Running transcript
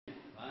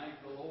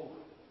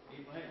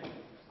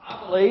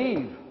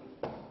believe.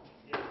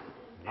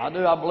 I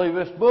do. I believe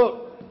this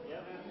book.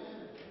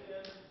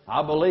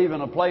 I believe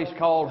in a place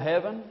called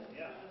heaven.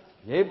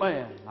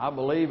 Amen. I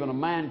believe in a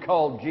man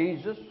called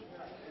Jesus.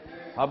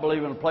 I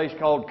believe in a place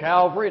called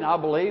Calvary, and I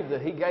believe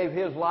that He gave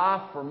His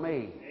life for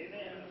me.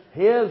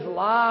 His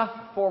life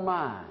for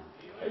mine.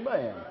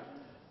 Amen.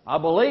 I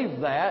believe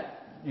that.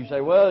 You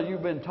say, well,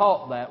 you've been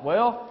taught that.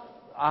 Well,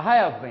 I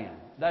have been.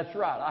 That's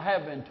right. I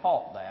have been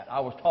taught that. I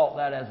was taught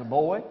that as a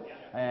boy,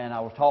 and I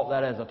was taught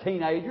that as a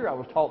teenager. I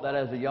was taught that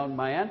as a young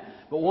man.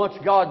 But once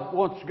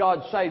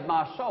God saved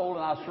my soul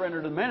and I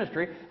surrendered to the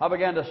ministry, I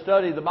began to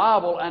study the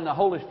Bible, and the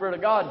Holy Spirit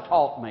of God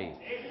taught me.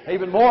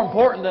 Even more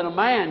important than a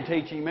man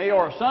teaching me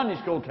or a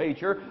Sunday school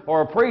teacher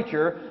or a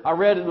preacher, I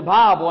read in the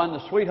Bible, and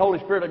the sweet Holy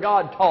Spirit of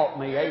God taught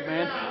me,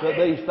 amen, that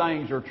these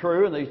things are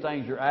true and these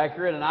things are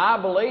accurate. And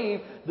I believe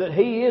that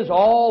He is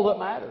all that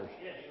matters.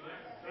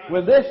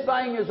 When this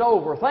thing is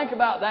over, think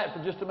about that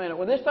for just a minute.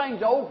 When this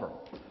thing's over,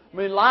 I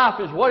mean, life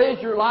is, what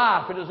is your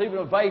life? It is even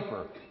a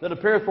vapor that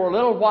appears for a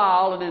little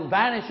while and then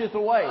vanisheth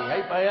away.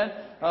 Amen.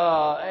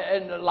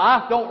 And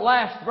life don't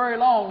last very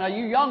long. Now,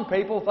 you young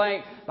people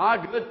think, my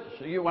goodness,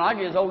 when I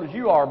get as old as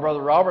you are,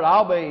 Brother Robert,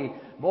 I'll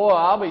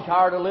be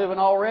tired of living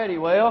already.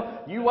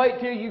 Well, you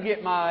wait till you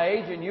get my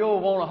age and you'll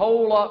want a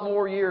whole lot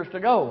more years to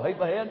go.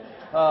 Amen.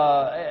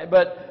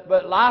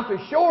 But life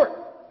is short.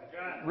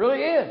 It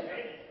really is.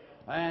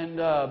 And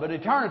but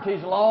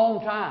eternity's a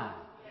long time.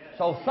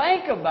 So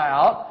think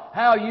about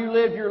how you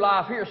live your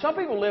life here. Some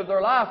people live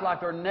their life like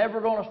they're never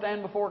going to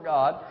stand before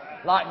God,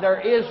 like there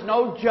is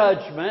no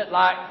judgment,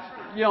 like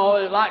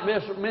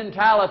this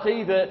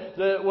mentality that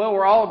well,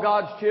 we're all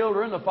God's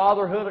children, the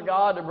fatherhood of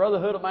God, the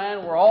brotherhood of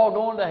man, we're all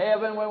going to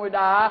heaven when we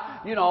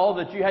die.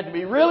 That you had to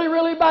be really,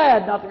 really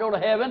bad not to go to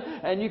heaven,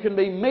 and you can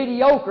be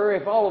mediocre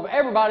if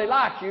everybody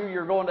likes you,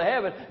 you're going to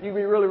heaven. You can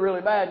be really,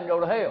 really bad and go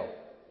to hell.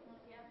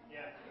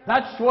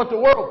 That's what the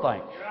world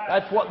thinks.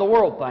 That's what the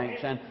world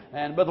thinks.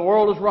 But the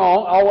world is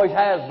wrong. Always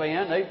has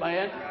been.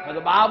 Amen. And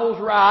the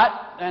Bible's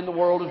right and the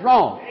world is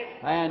wrong.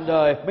 And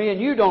if me and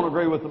you don't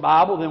agree with the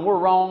Bible, then we're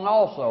wrong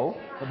also.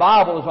 The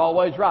Bible is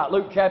always right.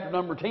 Luke chapter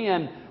number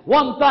 10.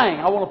 One thing.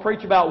 I want to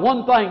preach about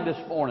one thing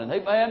this morning.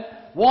 Amen.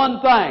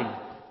 One thing.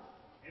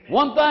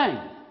 One thing.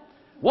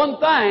 One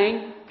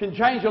thing can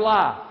change a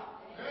life.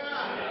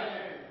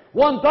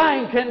 One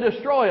thing can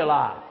destroy a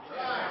life.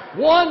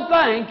 One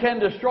thing can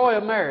destroy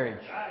a marriage.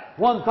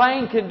 One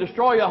thing can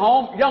destroy a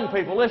home. Young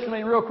people, listen to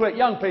me real quick.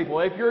 Young people,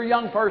 if you're a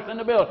young person in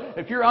the building,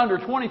 if you're under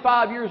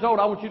 25 years old,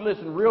 I want you to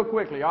listen real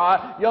quickly, all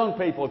right? Young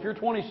people, if you're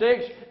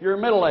 26, you're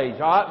middle age,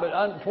 all right? But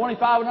under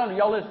 25 and under,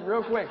 y'all listen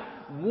real quick.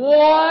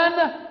 One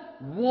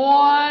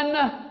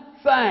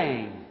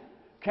thing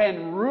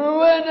can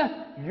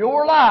ruin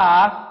your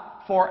life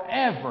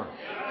forever.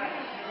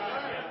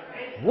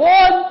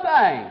 One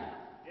thing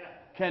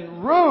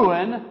can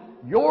ruin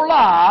your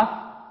life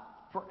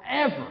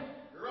forever.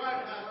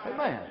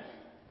 Amen.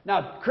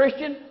 Now,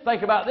 Christian,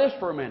 think about this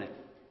for a minute.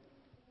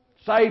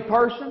 Saved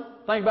person,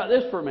 think about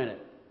this for a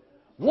minute.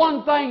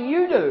 One thing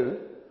you do,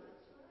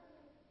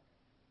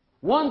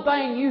 one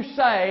thing you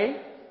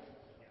say,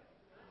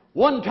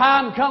 one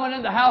time coming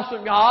into the house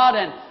of God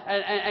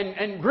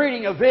and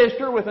greeting a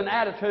visitor with an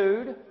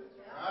attitude,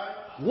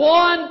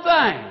 one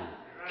thing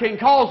can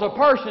cause a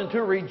person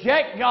to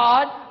reject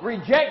God,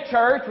 reject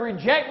church,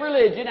 reject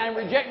religion, and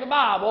reject the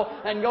Bible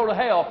and go to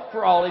hell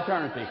for all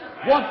eternity.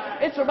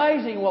 It's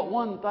amazing what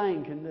one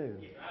thing can do.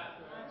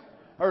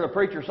 I heard a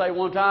preacher say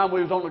one time,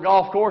 we was on the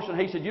golf course, and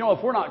he said,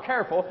 if we're not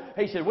careful,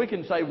 he said, we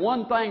can say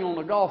one thing on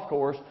the golf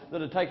course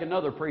that'll take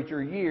another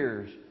preacher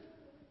years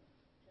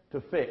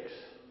to fix.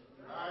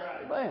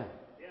 Amen.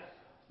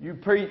 You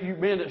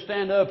men that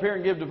stand up here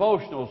and give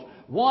devotionals,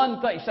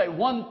 one thing, say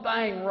one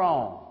thing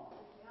wrong.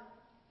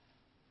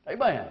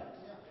 Amen.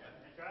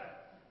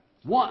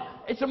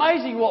 It's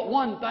amazing what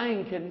one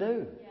thing can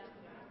do.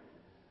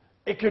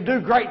 It could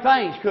do great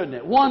things, couldn't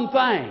it? One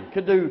thing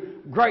could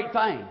do great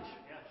things.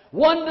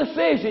 One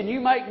decision you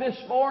make this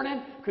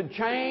morning could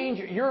change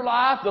your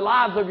life, the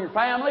lives of your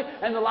family,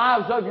 and the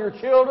lives of your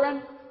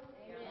children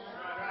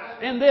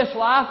in this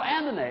life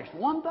and the next.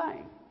 One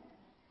thing.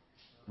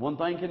 One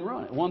thing can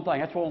ruin it. One thing.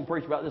 That's what I'm going to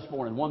preach about this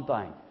morning. One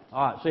thing.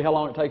 All right, see how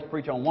long it takes to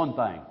preach on one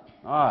thing.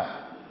 All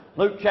right.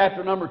 Luke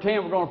chapter number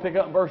 10, we're going to pick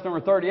up in verse number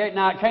 38.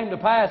 Now it came to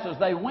pass as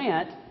they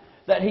went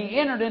that he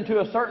entered into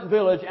a certain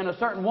village, and a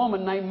certain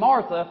woman named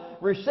Martha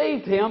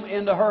received him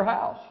into her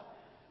house.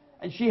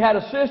 And she had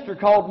a sister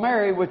called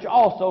Mary, which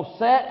also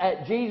sat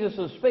at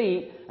Jesus'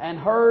 feet and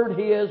heard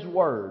his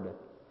word.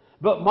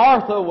 But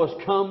Martha was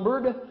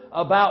cumbered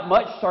about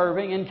much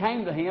serving, and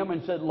came to him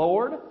and said,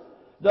 Lord,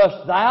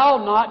 dost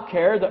thou not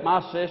care that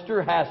my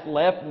sister hath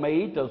left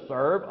me to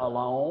serve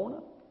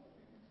alone?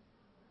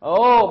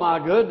 Oh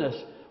my goodness.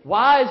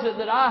 Why is it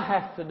that I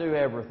have to do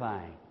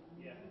everything?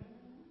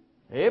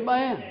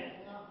 Amen.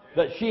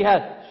 That she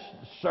hath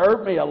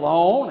served me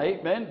alone.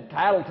 Amen.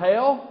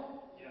 Tattletale.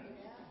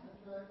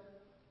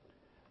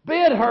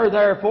 Bid her,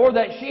 therefore,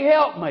 that she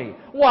help me.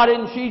 Why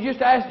didn't she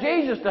just ask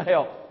Jesus to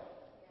help?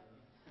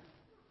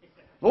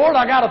 Lord,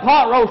 I got a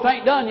pot roast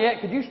ain't done yet.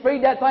 Could you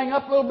speed that thing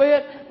up a little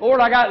bit? Lord,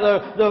 I got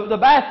the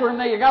bathroom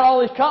there. You got all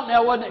this company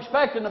I wasn't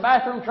expecting. The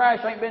bathroom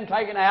trash ain't been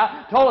taken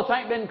out. Toilets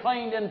ain't been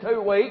cleaned in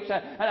 2 weeks.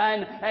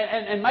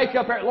 And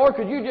makeup there. Lord,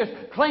 could you just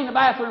clean the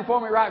bathroom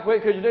for me right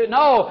quick? Could you do it?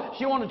 No,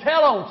 she wanted to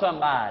tell on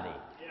somebody.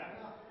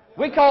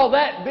 We call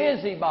that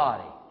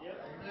busybody.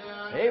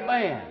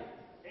 Amen.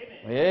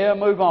 Yeah,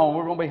 move on.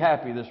 We're going to be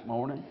happy this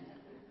morning.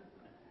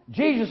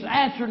 Jesus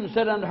answered and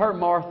said unto her,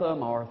 Martha,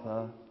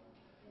 Martha.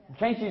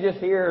 Can't you just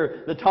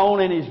hear the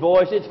tone in His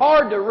voice? It's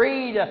hard to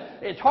read.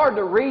 It's hard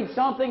to read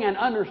something and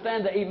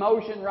understand the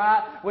emotion,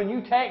 right? When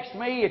you text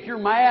me, if you're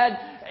mad,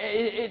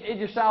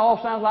 it just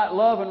all sounds like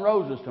love and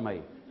roses to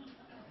me.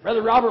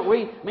 Brother Robert,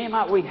 we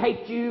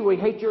hate you. We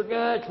hate your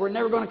guts. We're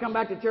never going to come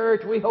back to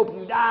church. We hope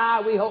you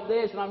die. We hope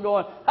this. And I'm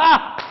going,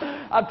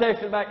 ha! I'm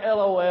texting back,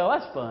 LOL.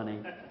 That's funny.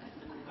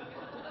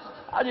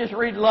 I just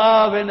read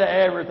love into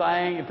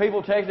everything. And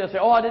people text and say,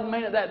 oh, I didn't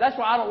mean it that. That's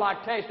why I don't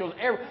like text. Because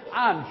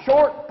I'm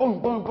short,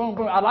 boom, boom, boom,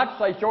 boom. I'd like to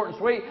say short and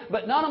sweet.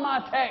 But none of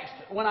my texts,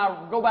 when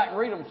I go back and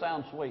read them,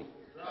 sound sweet.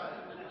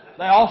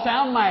 They all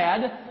sound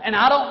mad. And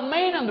I don't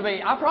mean them to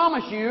be. I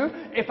promise you,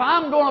 if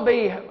I'm going to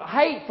be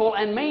hateful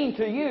and mean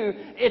to you,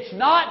 it's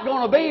not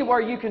going to be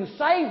where you can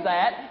save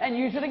that and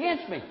use it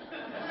against me.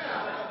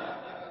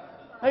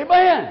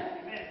 Amen.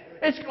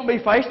 It's going to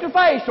be face to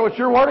face. So it's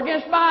your word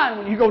against mine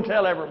when you go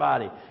tell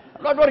everybody.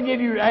 I'm not going to give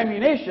you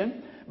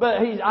ammunition, but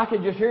I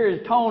can just hear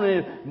his tone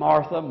is,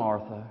 Martha,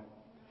 Martha,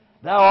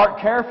 thou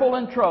art careful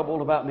and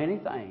troubled about many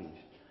things,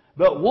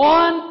 but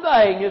one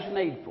thing is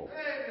needful.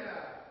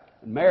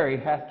 And Mary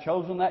hath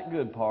chosen that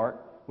good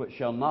part, which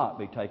shall not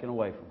be taken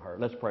away from her.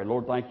 Let's pray.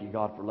 Lord, thank you,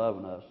 God, for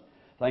loving us.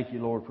 Thank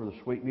you, Lord, for the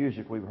sweet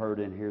music we've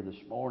heard in here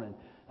this morning,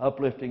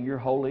 uplifting your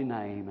holy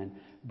name and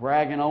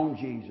bragging on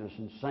Jesus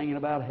and singing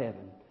about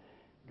heaven.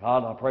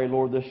 God, I pray,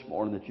 Lord, this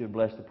morning that you'd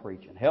bless the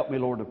preaching. Help me,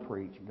 Lord, to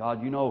preach.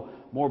 God, you know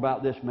more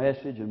about this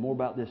message and more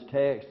about this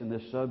text and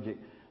this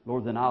subject,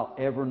 Lord, than I'll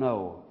ever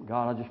know.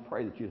 God, I just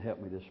pray that you'd help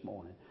me this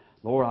morning.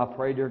 Lord, I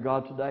pray, dear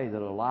God, today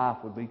that a life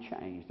would be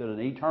changed, that an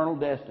eternal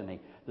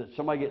destiny, that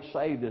somebody gets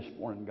saved this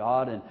morning,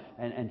 God,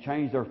 and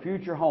change their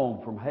future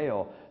home from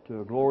hell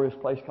to a glorious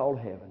place called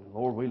heaven.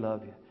 Lord, we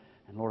love you.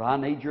 And Lord, I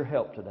need your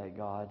help today,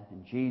 God,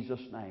 in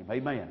Jesus' name.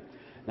 Amen.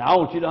 Now, I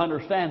want you to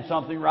understand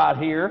something right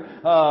here.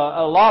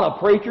 A lot of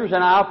preachers,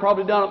 and I've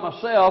probably done it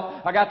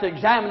myself, I got to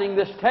examining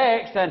this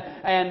text,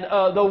 and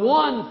the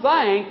one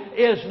thing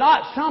is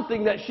not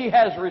something that she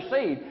has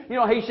received. You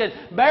know, he said,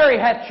 Mary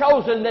hath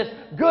chosen this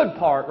good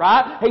part,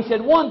 right? He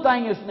said, one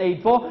thing is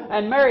needful,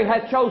 and Mary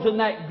hath chosen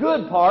that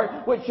good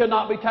part, which shall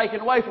not be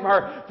taken away from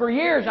her. For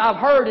years I've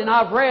heard and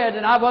I've read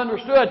and I've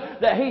understood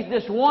that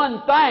this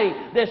one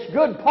thing, this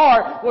good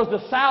part, was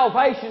the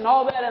salvation and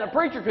all that, and a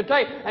preacher could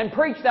take and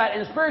preach that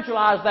and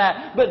spiritualize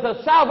that. But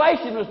the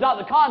salvation was not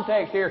the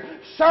context here.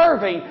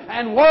 Serving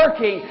and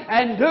working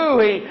and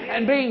doing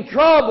and being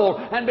troubled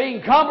and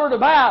being cumbered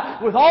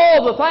about with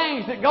all the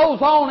things that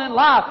goes on in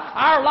life.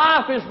 Our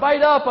life is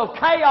made up of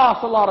chaos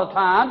a lot of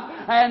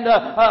times. And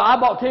I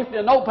bought Tiffany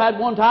a notepad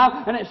one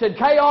time and it said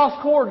chaos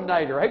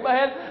coordinator.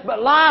 Amen?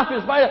 But life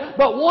is made up.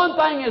 But one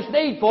thing is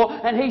needful,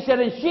 and he said,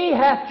 and she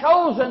hath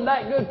chosen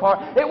that good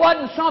part. It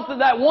wasn't something,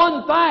 that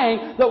one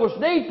thing that was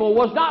needful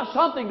was not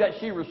something that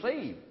she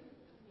received.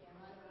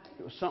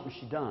 It was something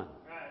she done.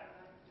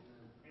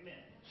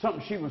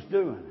 Something she was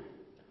doing.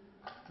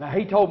 Now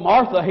he told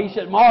Martha, he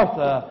said,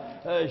 Martha,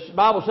 the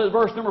Bible says,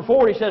 verse number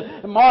 4, he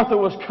said, Martha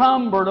was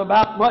cumbered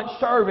about much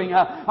serving.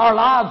 Our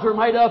lives are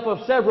made up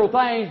of several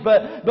things,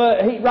 but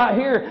right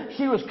here,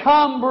 she was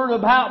cumbered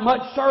about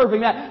much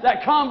serving.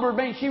 That cumbered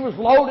means she was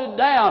loaded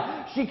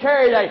down. She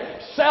carried a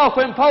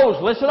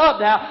self-imposed, listen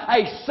up now,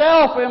 a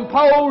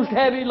self-imposed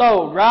heavy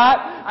load,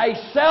 right? A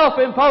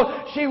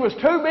self-imposed. She was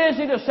too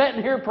busy to sit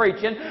in here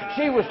preaching.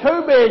 She was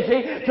too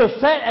busy to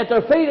sit at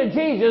the feet of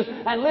Jesus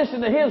and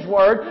listen to His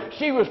Word.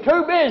 She was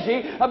too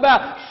busy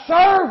about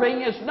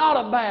serving. It's not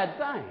a bad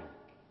thing.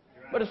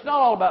 But it's not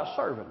all about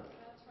serving.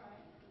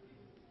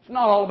 It's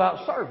not all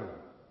about serving.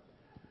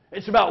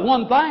 It's about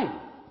one thing.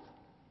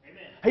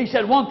 He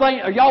said one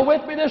thing. Are y'all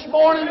with me this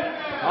morning?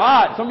 All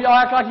right. Some of y'all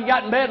act like you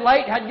got in bed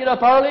late, had to get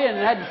up early, and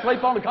had to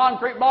sleep on the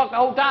concrete block the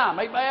whole time.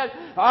 Amen.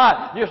 All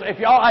right. Just if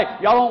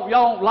y'all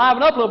don't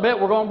liven up a little bit,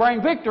 we're going to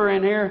bring Victor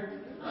in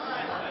here.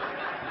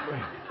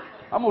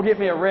 I'm going to get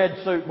me a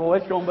red suit, boy.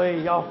 It's going to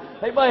be y'all.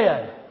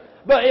 Amen.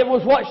 But it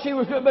was what she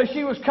was doing. But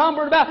she was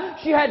cumbered about.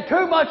 She had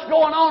too much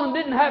going on and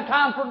didn't have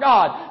time for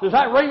God. Does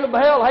that ring a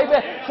bell? Hey,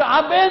 so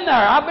I've been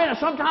there.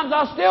 Sometimes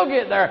I still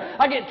get there.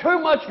 I get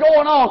too much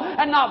going on,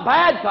 and not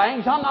bad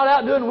things. I'm not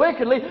out doing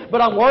wickedly,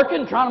 but I'm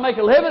working, trying to make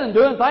a living and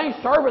doing things,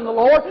 serving the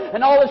Lord and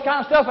all this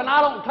kind of stuff. And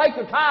I don't take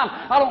the time.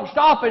 I don't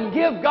stop and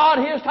give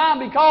God His time,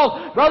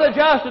 because, Brother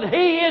Justin,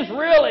 He is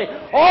really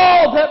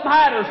all that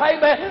matters.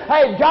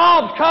 Hey,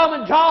 jobs come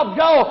and jobs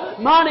go.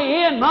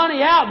 Money in,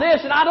 money out,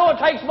 this. And I know it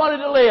takes money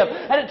to live.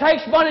 and it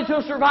takes money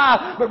to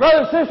survive. But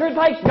brother and sister, it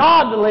takes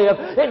God to live.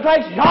 It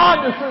takes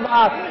God to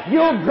survive.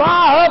 You'll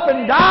dry up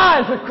and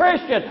die as a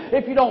Christian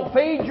if you don't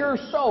feed your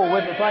soul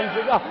with the things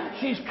of God.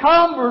 She's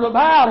cumbered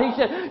about. He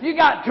said, you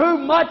got too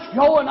much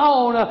going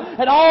on,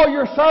 and all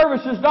your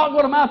service is not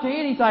going to amount to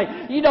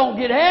anything. You don't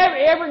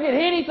ever get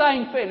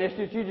anything finished.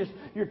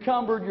 You're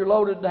cumbered, you're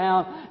loaded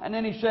down. And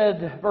then he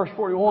said, verse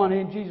 41,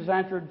 and Jesus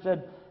answered and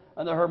said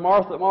unto her,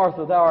 Martha,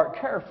 Martha, thou art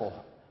careful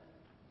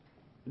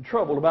and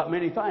troubled about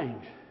many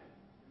things.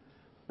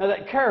 Now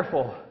that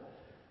careful,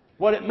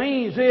 what it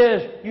means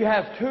is you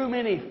have too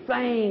many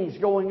things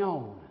going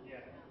on.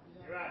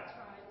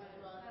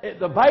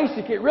 The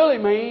basic, it really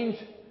means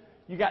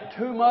you got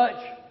too much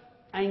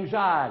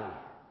anxiety.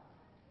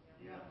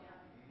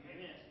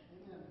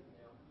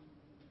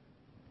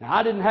 Now,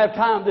 I didn't have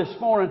time this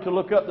morning to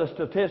look up the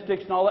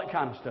statistics and all that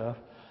kind of stuff.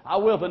 I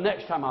will the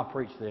next time I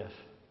preach this.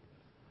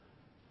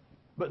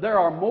 But there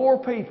are more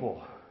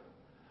people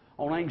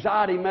on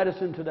anxiety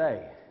medicine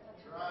today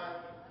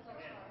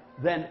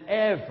than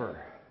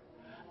ever.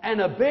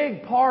 And a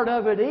big part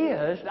of it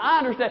is, I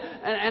understand,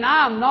 and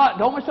I'm not,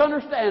 don't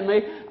misunderstand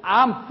me,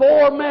 I'm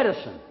for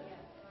medicine.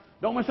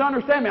 Don't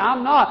misunderstand me,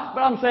 I'm not.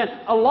 But I'm saying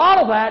a lot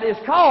of that is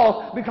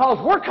caused because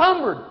we're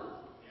cumbered.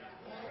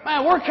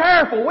 Man, we're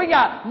careful. We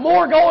got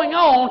more going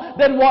on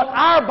than what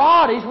our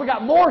bodies, we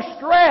got more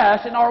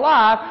stress in our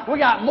life, we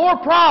got more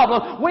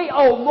problems, we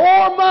owe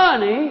more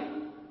money,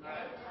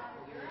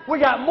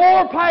 we got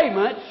more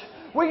payments,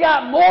 we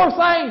got more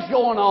things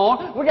going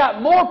on, we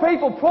got more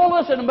people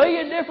pulling us in a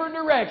million different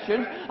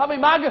directions. I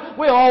mean, my God,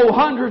 we owe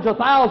hundreds of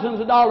thousands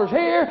of dollars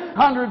here,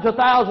 hundreds of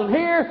thousands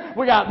here,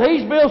 we got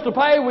these bills to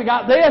pay, we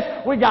got this,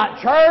 we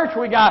got church,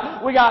 we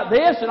got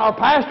this, and our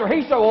pastor,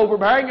 he's so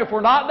overbearing, if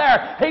we're not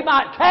there, he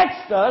might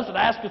text us and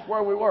ask us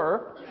where we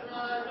were.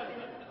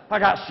 I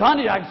got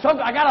Sunday, I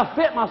got to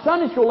fit my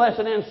Sunday school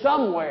lesson in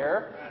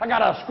somewhere. I got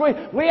to squeeze.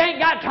 We ain't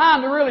got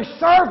time to really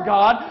serve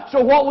God,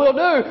 so what we'll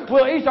do,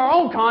 we'll ease our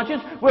own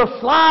conscience. We'll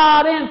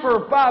slide in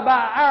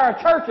by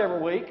our church every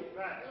week.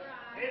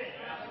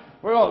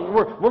 We're going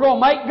to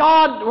make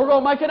God. We're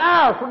going to make an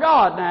hour for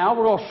God now.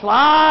 We're going to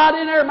slide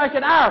in there and make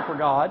an hour for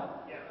God.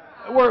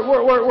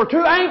 We're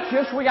too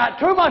anxious. We got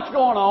too much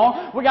going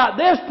on. We got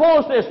this pull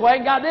us this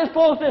way, got this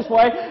pull us this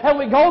way, and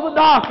we go to the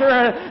doctor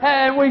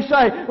and we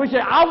say,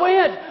 I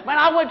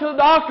went to the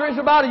doctor. It's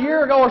about a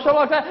year ago or something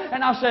like that,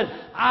 and I said,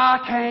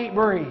 I can't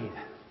breathe.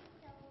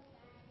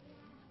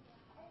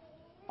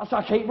 I said,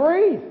 I can't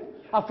breathe.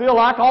 I feel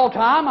like all the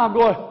time I'm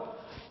going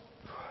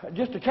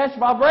just to catch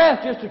my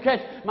breath,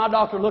 My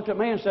doctor looked at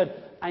me and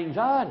said,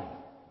 anxiety.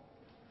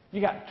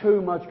 You got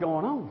too much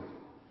going on.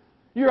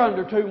 You're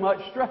under too much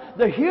stress.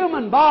 The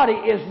human body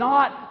is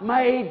not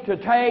made to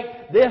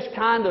take this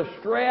kind of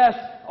stress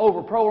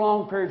over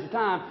prolonged periods of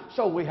time,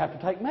 so we have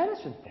to take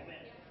medicine for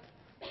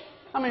it.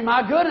 I mean,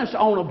 my goodness,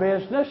 own a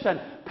business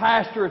and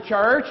pastor a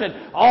church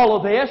and all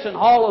of this and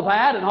all of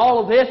that and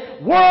all of this.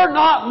 We're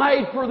not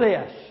made for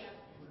this.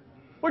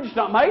 We're just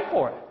not made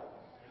for it.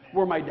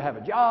 We're made to have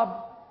a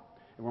job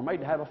and we're made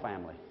to have a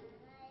family.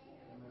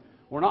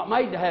 We're not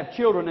made to have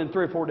children in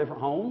 3 or 4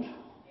 different homes.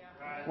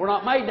 We're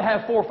not made to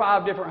have 4 or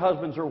 5 different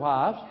husbands or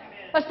wives.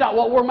 That's not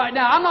what we're made.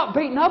 Now, I'm not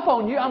beating up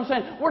on you. I'm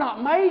saying we're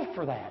not made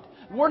for that.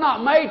 We're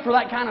not made for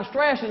that kind of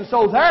stress, and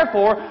so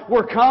therefore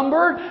we're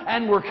cumbered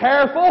and we're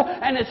careful,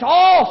 and it's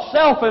all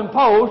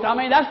self-imposed. I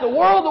mean, that's the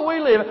world that we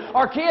live in.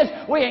 Our kids,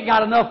 we ain't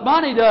got enough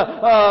money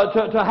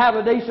to have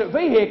a decent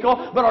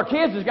vehicle, but our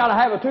kids has got to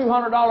have a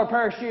 $200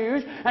 pair of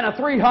shoes and a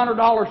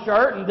 $300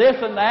 shirt and this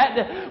and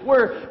that.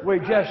 We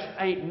just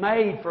ain't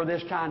made for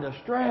this kind of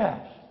stress.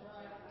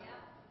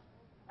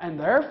 And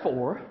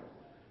therefore,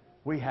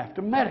 we have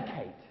to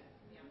medicate.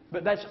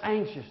 But that's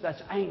anxious.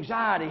 That's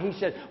anxiety. He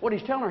said, what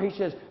he's telling her, he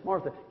says,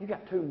 Martha, you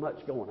got too much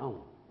going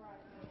on.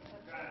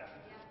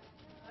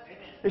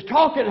 He's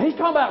talking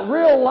about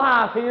real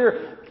life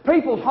here,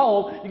 people's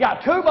home. You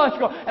got too much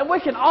going on. And we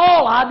can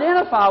all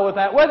identify with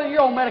that. Whether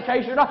you're on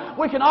medication or not,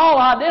 we can all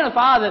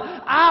identify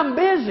that I'm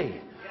busy.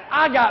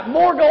 I got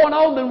more going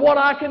on than what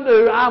I can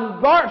do. I'm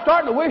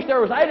starting to wish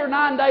there was 8 or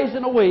 9 days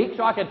in a week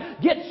so I could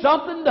get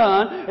something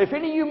done. If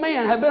any of you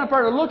men have been up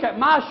there to look at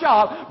my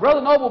shop,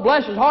 Brother Noble,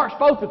 bless his heart,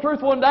 spoke the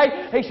truth one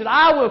day. He said,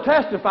 I will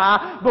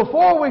testify,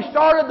 before we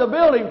started the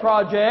building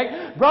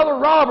project, Brother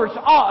Robert's,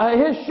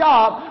 his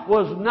shop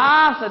was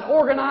nice and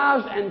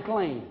organized and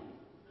clean.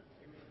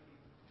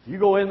 You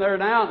go in there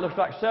now, it looks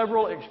like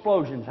several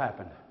explosions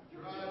happened.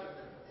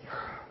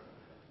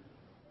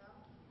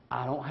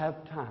 I don't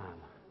have time.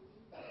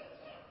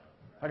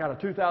 I got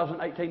a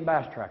 2018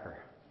 Bass Tracker.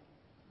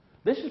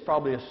 This is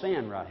probably a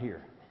sin right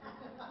here.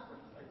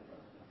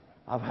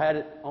 I've had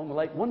it on the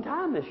lake one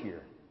time this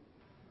year.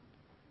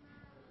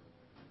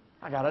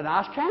 I got a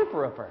nice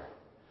camper up there.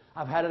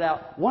 I've had it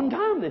out one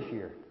time this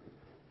year.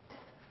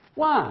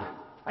 Why?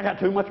 I got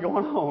too much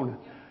going on.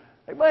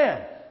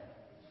 Amen.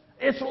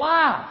 It's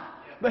life.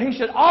 But he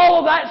said, all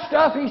of that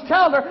stuff, he's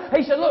telling her,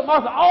 he said, look,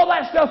 Martha, all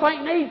that stuff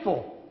ain't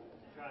needful.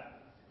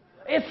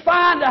 It's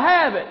fine to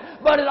have it,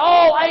 but it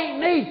all ain't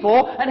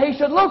needful. And he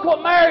said, look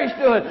what Mary's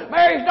doing.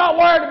 Mary's not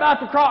worried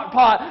about the crock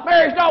pot.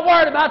 Mary's not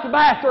worried about the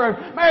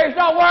bathroom. Mary's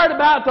not worried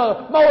about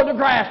the mowing the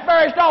grass.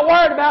 Mary's not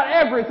worried about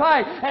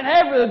everything and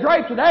the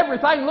drapes and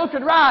everything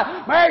looking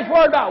right. Mary's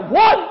worried about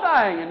one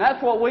thing, and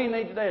that's what we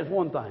need today is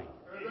one thing.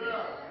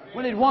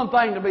 We need one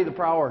thing to be the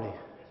priority.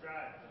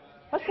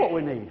 That's what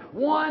we need.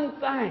 One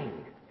thing.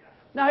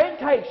 Now, it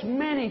takes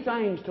many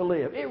things to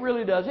live. It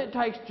really does. It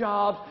takes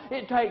jobs.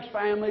 It takes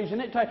families. And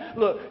it takes...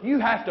 Look, you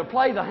have to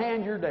play the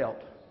hand you're dealt.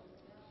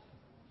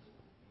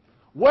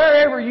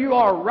 Wherever you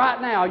are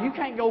right now, you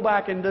can't go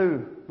back and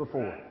do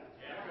before.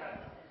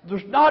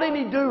 There's not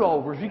any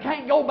do-overs. You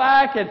can't go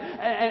back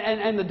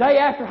and the day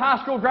after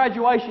high school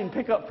graduation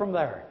pick up from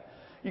there.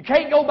 You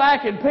can't go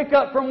back and pick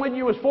up from when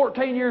you was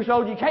 14 years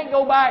old. You can't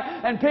go back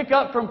and pick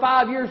up from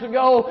 5 years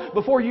ago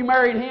before you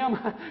married him.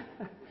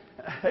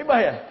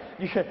 Amen.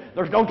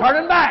 There's no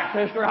turning back,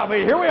 sister. I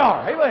mean, here we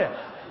are. Amen.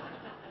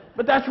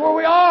 But that's where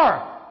we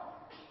are.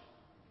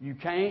 You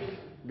can't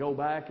go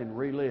back and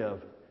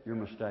relive your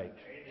mistakes.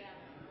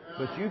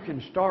 But you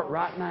can start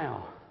right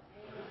now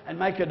and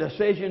make a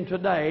decision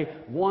today.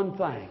 One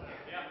thing.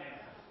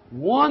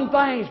 One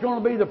thing's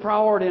going to be the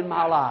priority in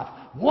my life.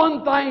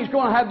 One thing's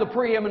going to have the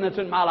preeminence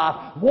in my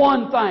life.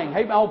 One thing.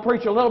 Hey, I'll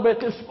preach a little bit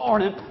this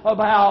morning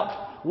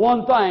about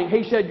one thing.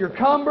 He said you're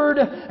cumbered,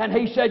 and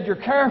he said you're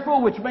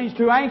careful, which means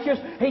too anxious.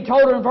 He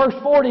told her in verse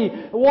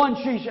 41,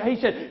 he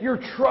said you're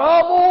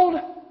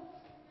troubled.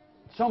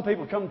 Some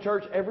people come to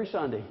church every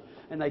Sunday,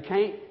 and they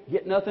can't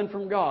get nothing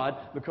from God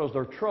because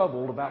they're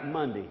troubled about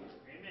Monday.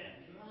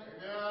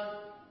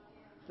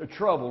 They're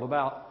troubled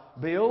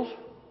about bills.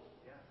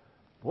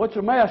 What's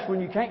a mess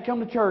when you can't come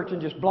to church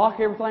and just block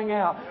everything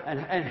out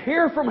and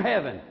hear from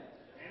heaven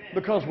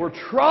because we're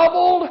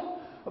troubled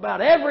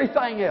about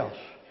everything else.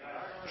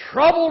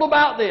 Troubled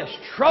about this,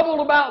 troubled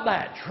about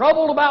that,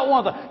 troubled about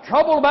one thing,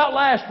 troubled about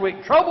last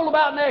week, troubled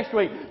about next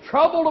week,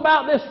 troubled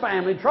about this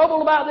family,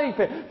 troubled about these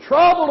people,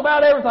 troubled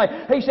about everything.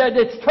 He said,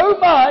 it's too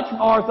much,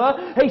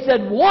 Martha. He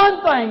said,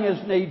 one thing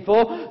is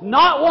needful,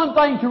 not one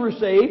thing to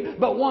receive,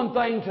 but one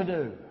thing to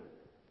do.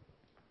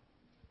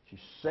 She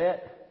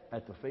sat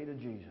at the feet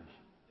of Jesus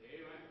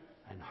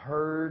and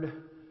heard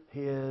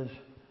His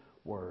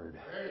Word.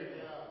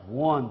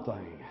 One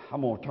thing.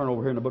 I'm going to turn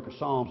over here in the book of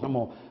Psalms. I'm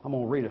going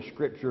to read a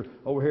scripture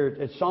over here.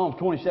 It's Psalm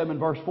 27,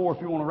 verse 4,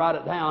 if you want to write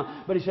it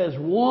down. But he says,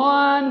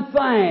 one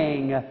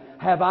thing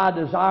have I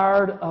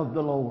desired of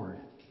the Lord,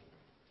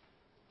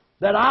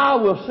 that I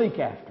will seek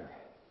after,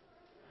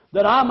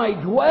 that I may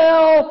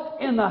dwell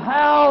in the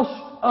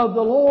house of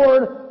the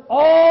Lord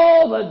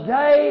all the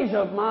days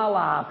of my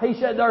life. He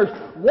said, there's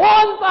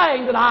one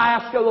thing that I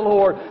ask of the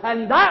Lord,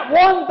 and that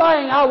one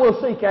thing I will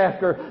seek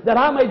after, that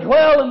I may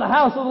dwell in the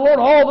house of the Lord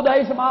all the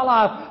days of my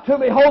life, to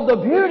behold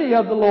the beauty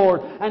of the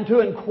Lord, and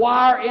to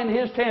inquire in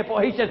His temple.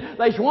 He said,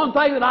 there's one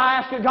thing that I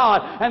ask of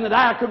God, and that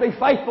I could be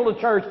faithful to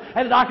church,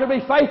 and that I could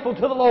be faithful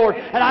to the Lord,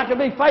 and I could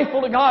be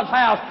faithful to God's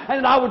house, and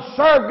that I would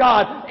serve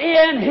God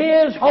in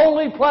His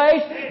holy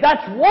place.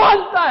 That's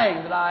one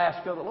thing that I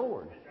ask of the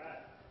Lord.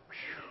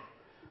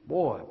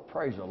 Boy,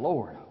 praise the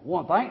Lord.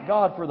 Thank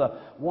God for the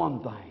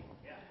one thing.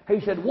 He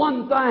said,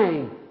 one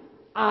thing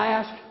I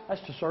ask,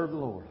 that's to serve the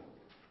Lord.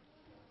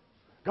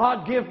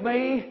 God, give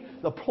me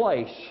the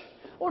place.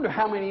 I wonder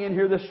how many in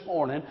here this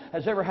morning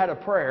has ever had a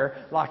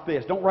prayer like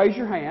this. Don't raise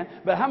your hand,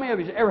 but how many of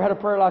you have ever had a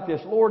prayer like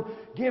this? Lord,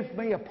 give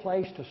me a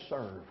place to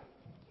serve.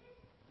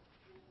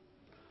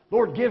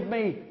 Lord, give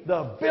me the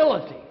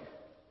ability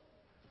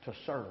to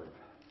serve.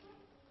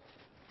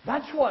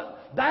 That's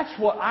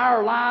what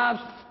our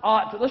lives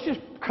ought to. Let's just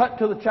cut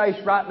to the chase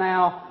right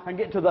now and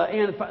get to the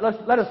end.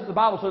 The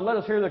Bible says, let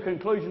us hear the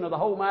conclusion of the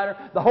whole matter.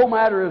 The whole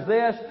matter is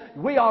this: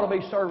 we ought to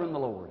be serving the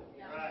Lord.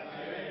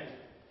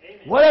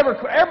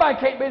 Whatever, everybody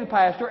can't be the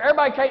pastor,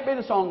 everybody can't be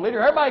the song leader,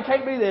 everybody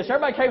can't be this,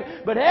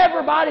 but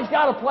everybody's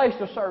got a place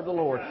to serve the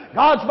Lord.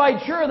 God's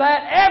made sure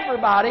that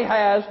everybody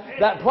has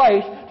that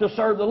place to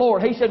serve the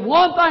Lord. He said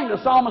one thing,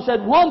 the psalmist said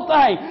one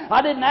thing.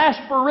 I didn't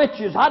ask for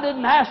riches, I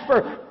didn't ask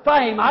for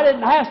fame, I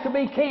didn't ask to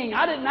be king,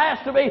 I didn't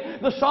ask to be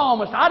the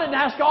psalmist, I didn't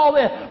ask all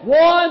this.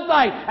 One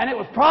thing, and it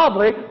was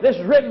probably, this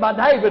is written by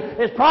David,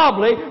 it's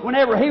probably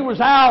whenever he was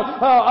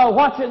out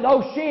watching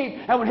those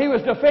sheep, and when he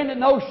was defending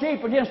those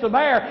sheep against the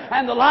bear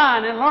and the lion,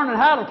 and learning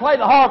how to play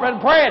the harp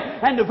and praying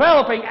and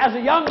developing as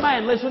a young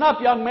man. Listen up,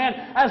 young man.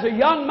 As a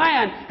young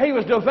man, he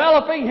was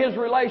developing his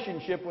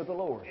relationship with the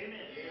Lord.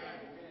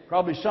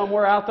 Probably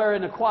somewhere out there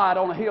in the quiet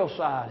on a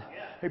hillside,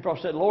 he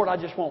probably said, Lord, I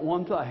just want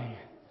one thing.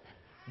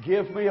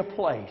 Give me a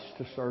place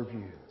to serve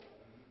you.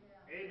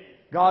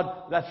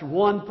 God, that's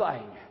one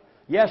thing.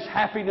 Yes,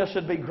 happiness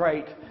would be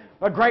great.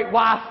 A great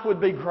wife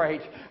would be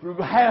great.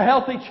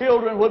 Healthy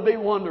children would be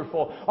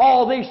wonderful.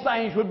 All these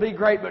things would be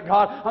great. But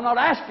God, I'm not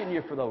asking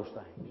you for those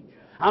things.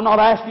 I'm not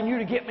asking you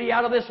to get me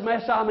out of this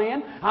mess I'm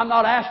in. I'm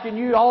not asking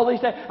you all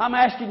these things. I'm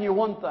asking you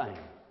one thing.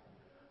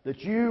 That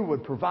you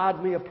would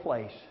provide me a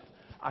place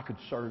I could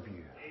serve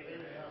you.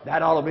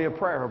 That ought to be a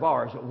prayer of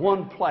ours.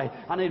 One place.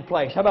 I need a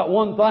place. How about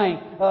one thing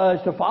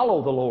is to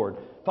follow the Lord?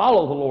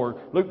 Follow the Lord.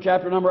 Luke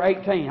chapter number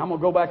 18. I'm going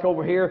to go back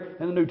over here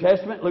in the New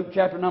Testament. Luke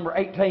chapter number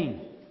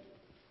 18.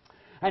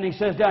 And he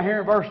says down here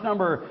in verse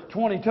number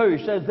 22,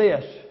 he says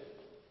this.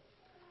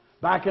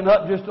 Backing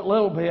up just a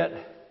little bit.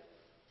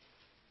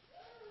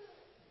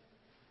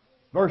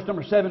 Verse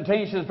number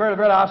 17 says, Verily,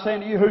 verily, I say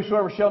unto you,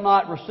 whosoever shall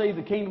not receive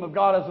the kingdom of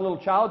God as a little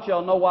child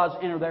shall no wise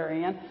enter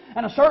therein.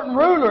 And a certain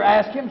ruler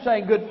asked him,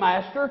 saying, Good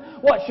master,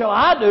 what shall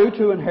I do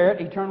to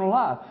inherit eternal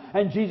life?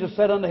 And Jesus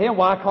said unto him,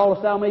 Why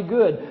callest thou me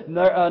good?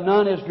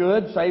 None is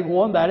good, save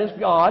one, that is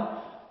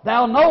God.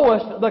 Thou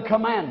knowest the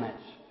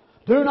commandments.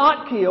 Do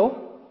not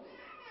kill.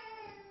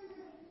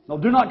 No,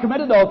 do not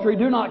commit adultery,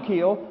 do not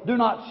kill, do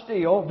not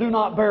steal, do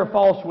not bear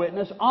false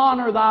witness,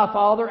 honor thy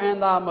father and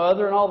thy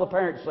mother. And all the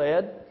parents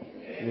said,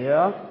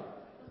 yeah.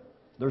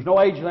 There's no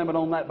age limit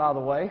on that, by the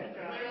way.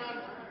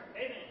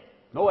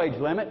 No age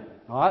limit.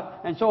 All right.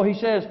 And so he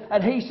says,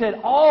 and he said,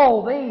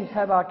 All these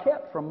have I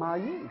kept from my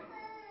youth.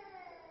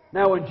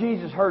 Now when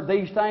Jesus heard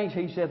these things,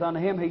 he saith unto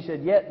him, he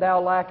said, Yet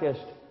thou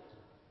lackest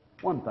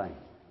one thing.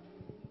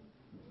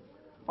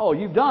 Oh,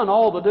 you've done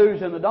all the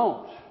do's and the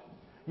don'ts.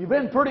 You've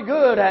been pretty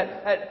good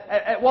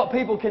at what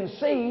people can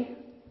see.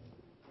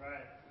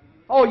 Right.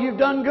 Oh, you've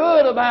done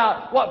good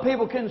about what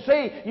people can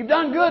see. You've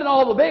done good in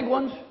all the big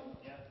ones.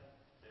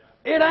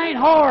 It ain't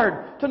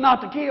hard to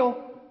not to kill.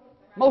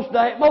 Most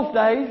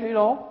days, you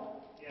know,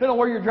 depending on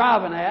where you're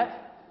driving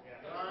at.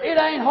 It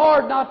ain't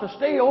hard not to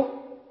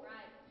steal.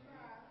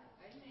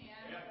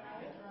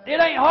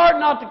 It ain't hard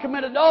not to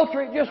commit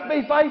adultery. Just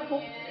be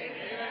faithful.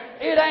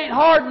 It ain't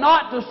hard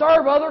not to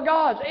serve other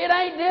gods. It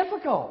ain't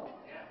difficult.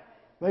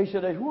 But he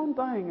said, there's one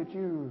thing that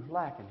you're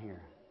lacking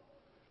here.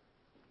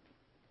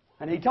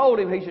 And he told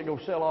him, he said, go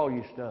sell all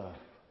your stuff.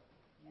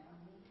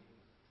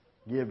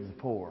 Give to the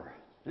poor.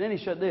 And then he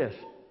said this.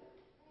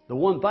 The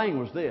one thing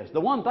was this.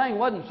 The one thing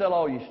wasn't sell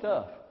all your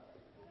stuff.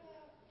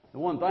 The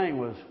one thing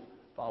was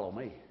follow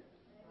me.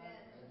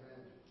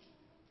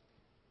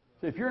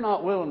 See, if you're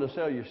not willing to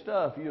sell your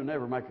stuff, you'll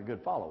never make a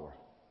good follower.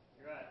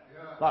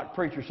 Like the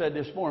preacher said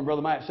this morning,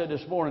 Brother Matt said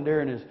this morning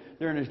during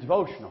his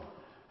devotional.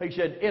 He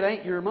said, it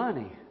ain't your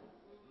money.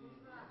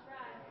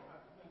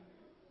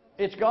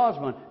 It's God's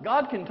money.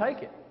 God can take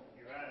it.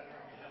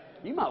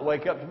 You might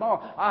wake up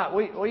tomorrow.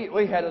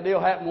 We had a deal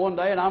happen one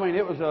day, and I mean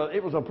it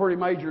was a pretty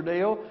major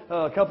deal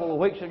a couple of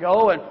weeks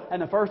ago.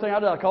 And the first thing I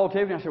did, I called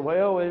Tiffany. I said,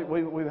 "Well,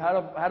 we've had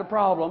a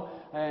problem."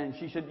 And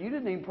she said, "You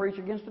didn't even preach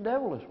against the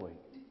devil this week."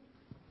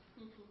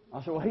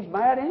 I said, "Well, he's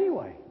mad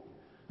anyway."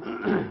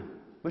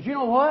 But you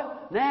know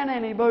what?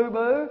 Nanny boo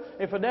boo.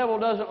 If the devil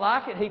doesn't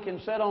like it, he can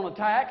set on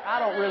attack. I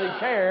don't really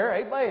care.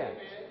 Amen.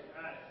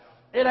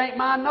 It ain't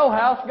mine, no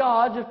house,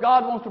 God's. If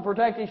God wants to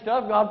protect His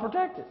stuff, God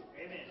protect it.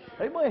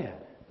 Amen.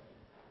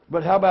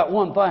 But how about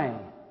one thing?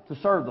 To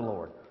serve the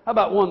Lord. How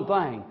about one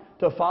thing?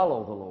 To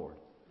follow the Lord.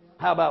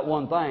 How about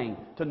one thing?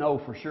 To know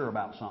for sure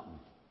about something.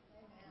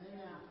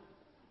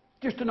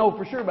 Just to know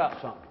for sure about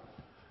something.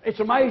 It's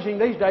amazing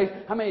these days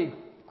how many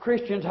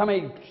Christians, how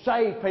many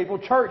saved people,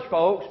 church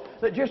folks,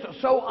 that just are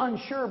so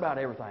unsure about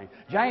everything.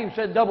 James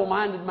said,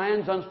 double-minded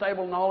man's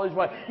unstable in all his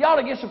ways. You ought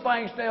to get some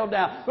things nailed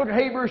down. Look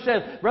at Hebrews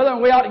says, brethren,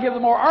 we ought to give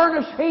the more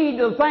earnest heed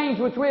to the things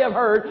which we have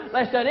heard,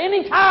 lest at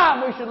any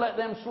time we should let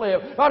them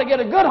slip. We ought to get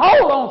a good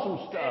hold on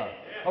some stuff.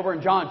 Over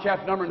in John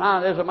chapter number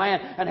 9, there's a man,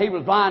 and he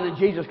was blind, and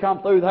Jesus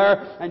come through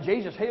there, and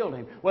Jesus healed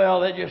him.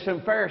 Well, just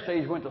some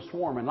Pharisees went to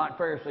swarming, like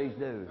Pharisees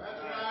do.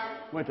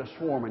 Went to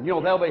swarming. You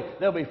know,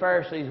 there'll be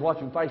Pharisees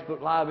watching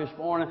Facebook Live this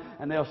morning,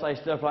 and they'll say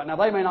stuff like, now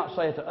they may not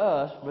say it to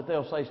us, but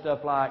they'll say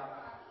stuff like,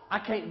 I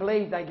can't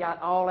believe they got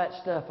all that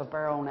stuff up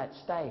there on that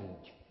stage.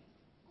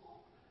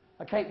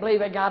 I can't believe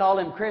they got all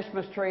them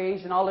Christmas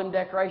trees and all them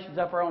decorations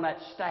up there on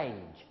that stage.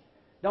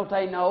 Don't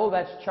they know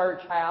that's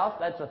church house?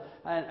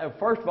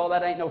 First of all,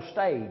 that ain't no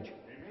stage.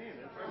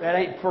 That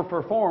ain't for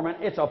performing.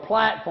 It's a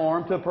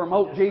platform to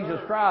promote Jesus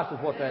Christ is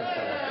what that's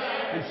for.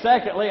 And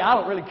secondly, I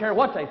don't really care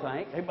what they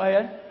think.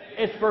 Amen.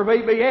 It's for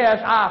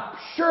VBS. I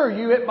assure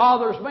you it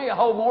bothers me a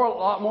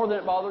lot more than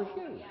it bothers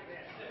you.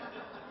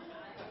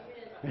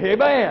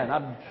 Amen.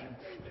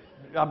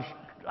 I'm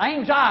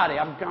anxiety.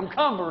 I'm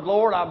cumbered,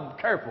 Lord. I'm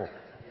careful.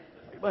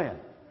 Amen.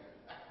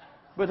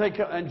 But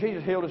and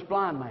Jesus healed this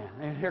blind man.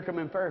 And here come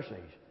them Pharisees.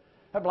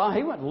 That blind,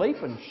 he went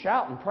leaping,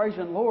 shouting,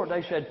 praising the Lord.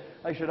 They said,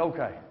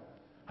 okay,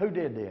 who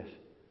did this?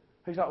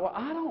 He's like, well,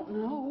 I don't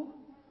know.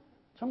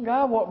 Some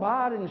guy walked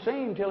by, I didn't see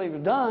him until he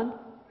was done.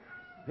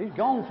 He's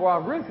gone before I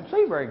really could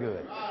see very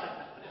good.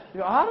 You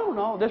know, I don't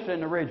know. This is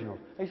in the original.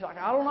 He's like,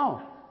 I don't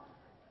know.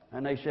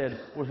 And they said,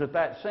 was it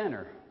that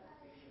sinner?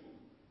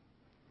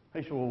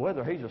 He said, well,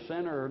 whether he's a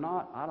sinner or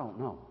not, I don't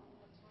know.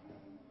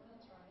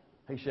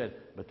 He said,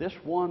 but this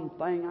one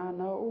thing I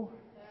know,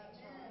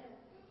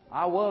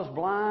 I was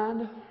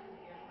blind,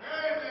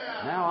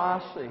 now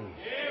I see.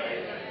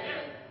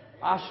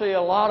 I see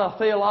a lot of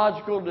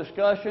theological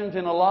discussions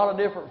in a lot of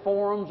different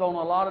forums on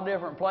a lot of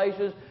different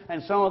places,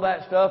 and some of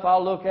that stuff I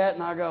look at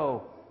and I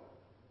go,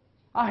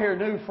 I hear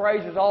new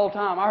phrases all the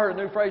time. I heard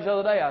a new phrase the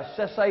other day, a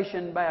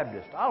cessation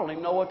Baptist. I don't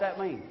even know what that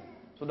means.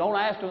 So don't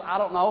ask us, I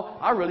don't know.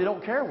 I really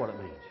don't care what it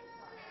means.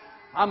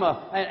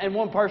 And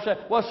one person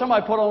said, well,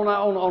 somebody put on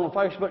a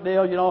Facebook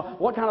deal, you know,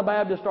 what kind of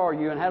Baptist are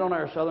you? And had on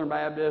there Southern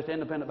Baptist,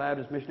 Independent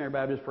Baptist, Missionary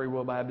Baptist, Free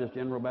Will Baptist,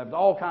 General Baptist,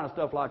 all kind of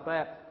stuff like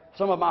that.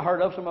 Some of them I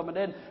heard of, some of them I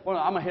didn't. Well,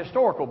 I'm a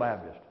historical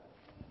Baptist.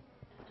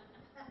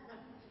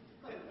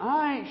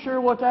 I ain't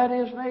sure what that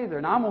is neither,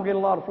 and I'm going to get a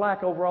lot of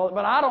flack over all that,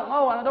 but I don't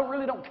know, and I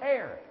really don't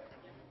care.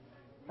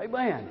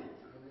 Amen.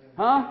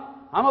 Huh?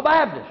 I'm a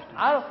Baptist.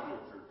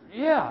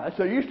 Yeah,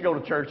 so you used to go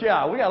to church.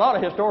 Yeah, we got a lot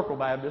of historical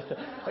Baptists.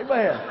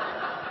 Amen.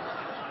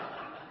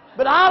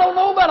 But I don't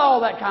know about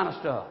all that kind of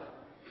stuff.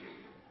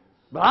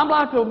 But I'm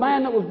like the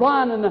man that was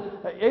blind, and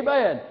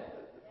amen.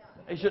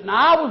 He said,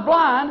 now I was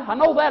blind. I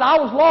know that. I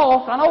was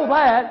lost. I know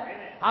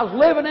that. I was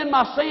living in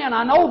my sin.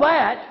 I know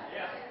that.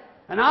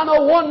 And I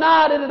know one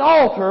night at an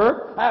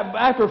altar,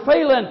 after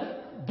feeling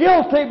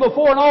guilty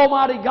before an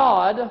almighty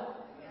God,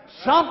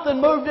 something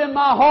moved in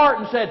my heart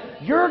and said,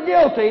 you're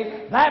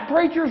guilty, that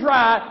preacher's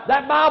right,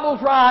 that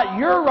Bible's right,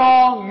 you're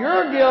wrong,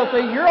 you're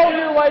guilty, you're on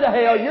your way to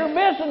hell, you're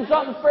missing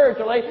something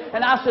spiritually. And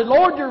I said,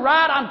 Lord, you're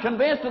right, I'm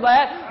convinced of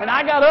that. And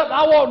I got up and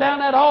I walked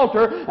down that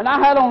altar, and I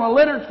had on a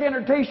Leonard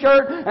Skinner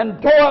t-shirt and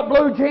tore up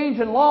blue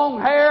jeans and long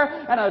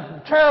hair and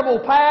a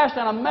terrible past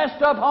and a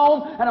messed up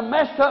home and a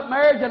messed up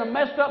marriage and a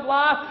messed up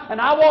life.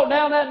 And I walked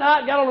down that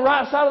night, got on the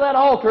right side of that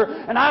altar,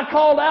 and I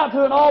called out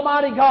to an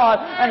almighty God,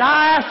 and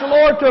I asked the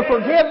Lord to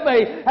forgive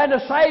me and to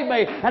save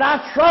me, and I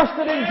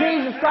trusted in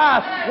Jesus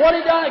Christ, what He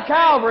done at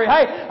Calvary.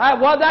 Hey,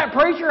 was that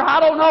preacher? I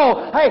don't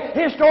know. Hey,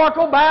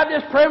 historical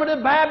Baptist,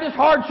 primitive Baptist,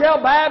 hard-shell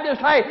Baptist,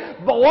 hey,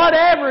 but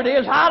whatever it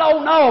is, I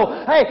don't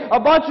know. Hey,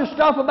 a bunch of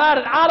stuff about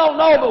it, I don't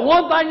know, but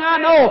one thing I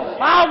know,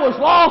 I was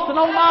lost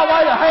and on my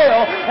way to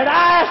hell, and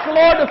I asked the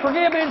Lord to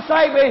forgive me and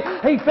save me.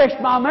 He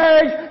fixed my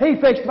marriage, He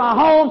fixed my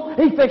home,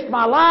 He fixed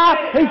my life,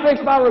 He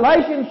fixed my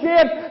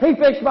relationships, He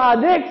fixed my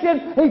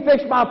addiction, He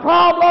fixed my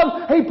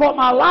problems, He put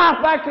my life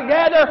back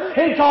together.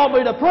 He taught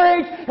me to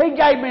preach. He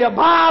gave me a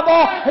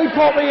Bible. He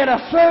put me in a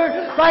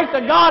suit. Thank the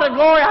God of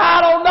glory.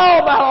 I don't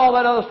know about all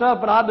that other stuff,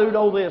 but I do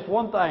know this.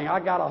 One thing I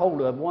got a hold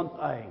of, one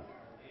thing.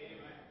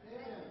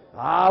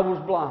 I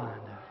was blind.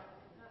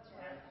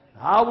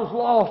 I was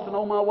lost and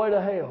on my way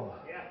to hell.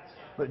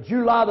 But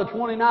July the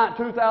 29th,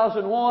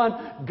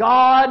 2001,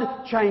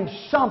 God changed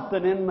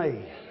something in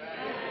me.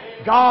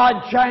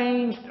 God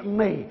changed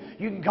me.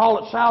 You can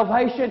call it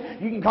salvation.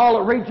 You can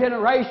call it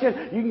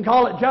regeneration. You can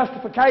call it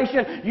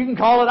justification. You can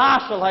call it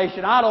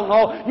isolation. I don't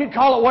know. You can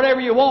call it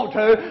whatever you want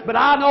to. But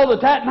I know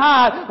that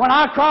night when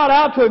I cried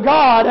out to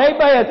God,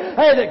 amen,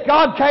 hey, that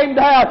God came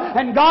down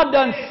and God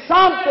done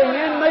something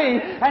in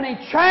me and He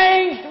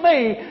changed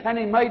me and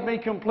He made me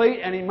complete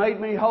and He made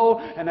me whole.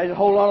 And there's a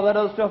whole lot of that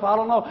other stuff I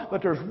don't know.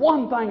 But there's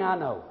one thing I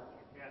know.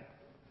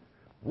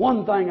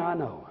 One thing I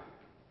know.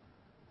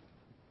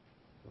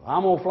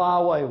 I'm going to fly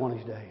away one of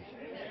these days.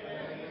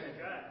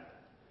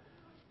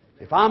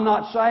 If I'm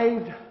not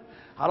saved,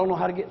 I don't know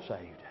how to get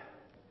saved.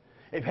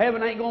 If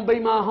heaven ain't going to be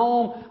my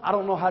home, I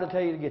don't know how to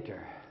tell you to get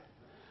there.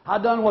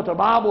 I've done what the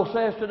Bible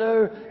says to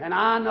do, and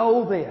I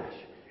know this.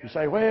 You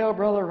say, well,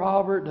 Brother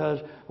Robert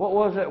what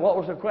was it? What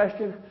was the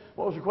question?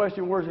 What was the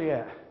question? Where's he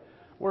at?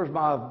 Where's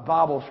my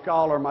Bible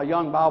scholar, my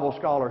young Bible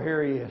scholar?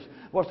 Here he is.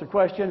 What's the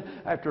question?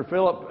 After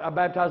Philip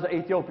baptized the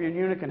Ethiopian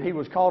eunuch and he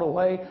was called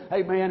away,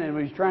 amen, and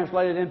was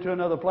translated into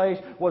another place,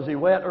 was he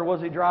wet or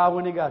was he dry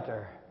when he got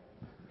there?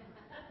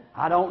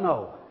 I don't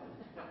know.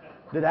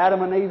 Did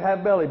Adam and Eve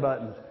have belly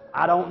buttons?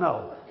 I don't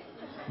know.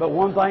 But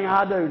one thing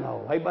I do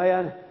know,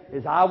 amen,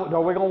 is are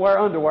we going to wear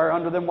underwear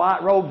under them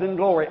white robes in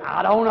glory?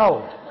 I don't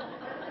know.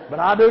 But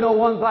I do know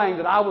one thing,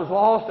 that I was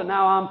lost and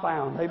now I'm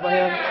found.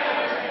 Amen.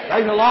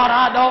 There's a lot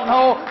I don't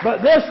know,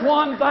 but this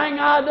one thing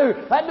I do.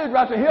 That dude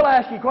right there, he'll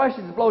ask you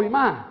questions to blow your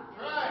mind.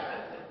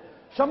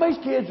 Some of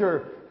these kids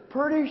are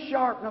pretty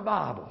sharp in the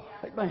Bible.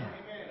 Amen.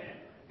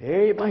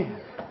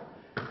 Amen.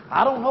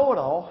 I don't know it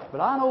all,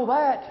 but I know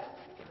that.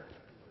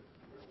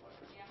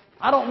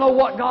 I don't know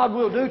what God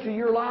will do to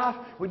your life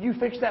when you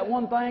fix that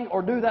one thing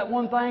or do that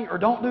one thing or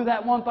don't do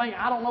that one thing.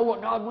 I don't know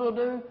what God will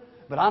do.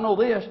 But I know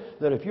this,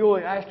 that if you'll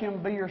ask Him to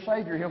be your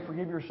Savior, He'll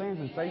forgive your sins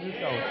and save your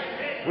soul.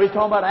 We're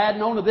talking about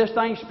adding on to this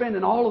thing,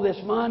 spending all of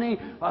this money,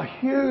 a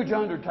huge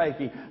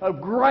undertaking, a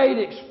great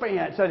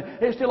expense. And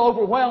it still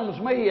overwhelms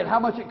me at how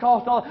much it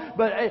costs.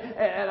 But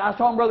and I was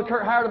talking to Brother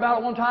Kurt Howard about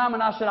it one time,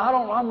 and I said,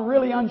 I'm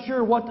really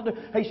unsure what to do.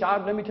 He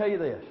said, let me tell you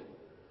this.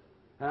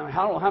 I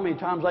don't know how many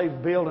times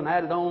they've built and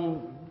added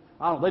on.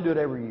 They do it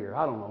every year.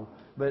 I don't know.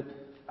 But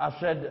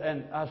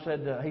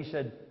he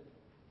said,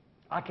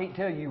 I can't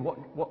tell you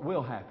what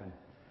will happen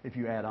if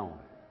you add on.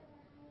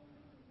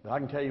 But I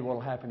can tell you what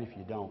will happen if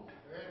you don't.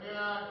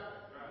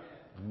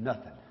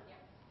 Nothing.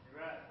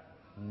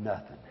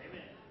 Nothing.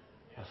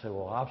 I said,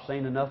 well, I've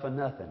seen enough of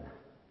nothing.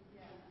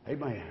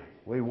 Amen.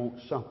 We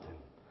want something.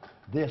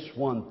 This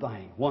one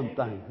thing.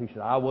 He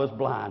said, I was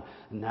blind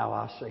and now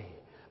I see.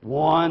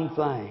 One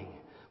thing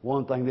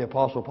the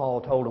Apostle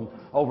Paul told them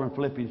over in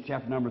Philippians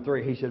chapter number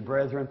 3. He said,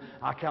 brethren,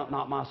 I count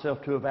not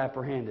myself to have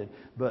apprehended,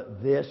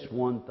 but this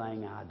one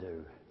thing I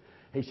do.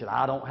 He said,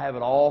 I don't have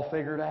it all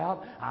figured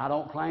out. I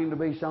don't claim to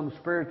be some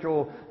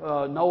spiritual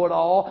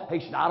know-it-all. He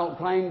said, I don't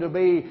claim to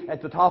be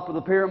at the top of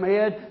the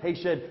pyramid. He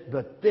said,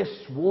 but this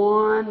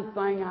one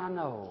thing I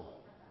know,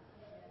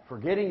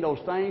 forgetting those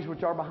things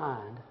which are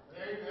behind,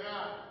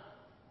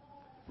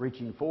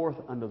 reaching forth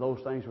unto those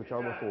things which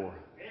are before.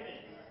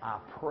 I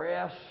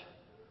press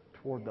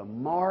toward the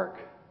mark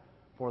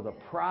for the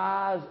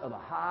prize of the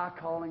high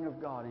calling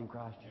of God in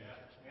Christ Jesus.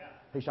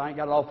 He said, I ain't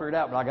got it all figured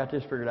out, but I got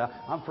this figured out.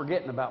 I'm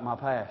forgetting about my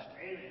past.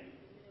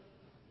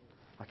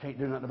 I can't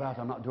do nothing about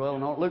it. I'm not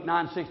dwelling on it. Luke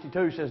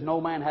 9:62 says,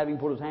 no man having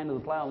put his hand to the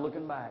plow and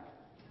looking back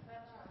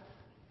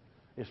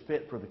is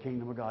fit for the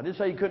kingdom of God. I didn't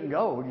say you couldn't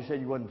go. You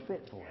said you wasn't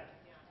fit for it.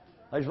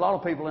 There's a lot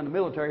of people in the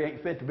military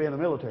ain't fit to be in the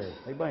military.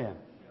 Amen.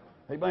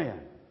 Amen.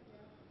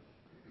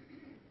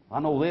 I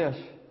know this.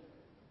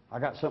 I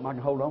got something I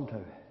can hold on to.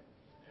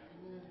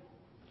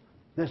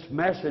 This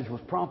message was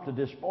prompted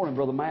this morning.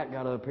 Brother Matt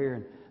got up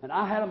here, and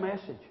I had a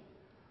message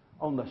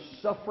on the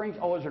sufferings.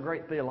 Oh, it's a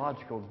great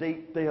theological,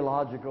 deep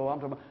theological. I'm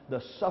talking about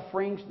the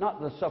sufferings,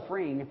 not the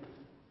suffering,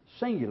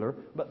 singular,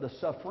 but the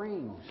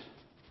sufferings,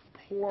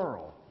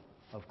 plural,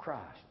 of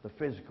Christ. The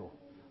physical,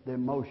 the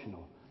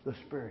emotional, the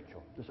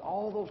spiritual. Just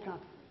all those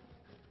kinds.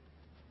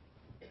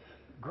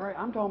 Great.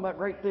 I'm talking about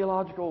great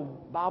theological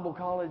Bible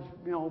college.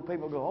 You know,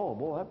 people go, oh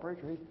boy, that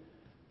preacher.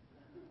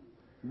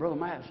 Brother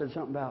Matt said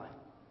something about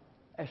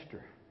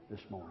Esther this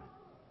morning.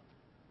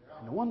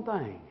 And the one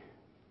thing,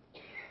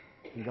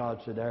 and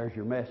God said, there's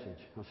your message.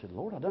 I said,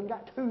 Lord, I done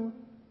got two.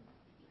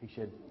 He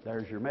said,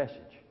 there's your message.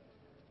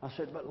 I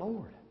said, but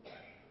Lord,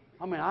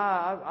 I mean,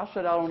 I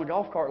sat out on the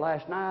golf cart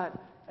last night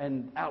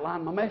and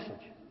outlined my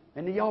message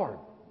in the yard.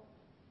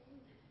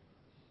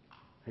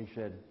 He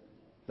said,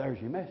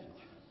 there's your message.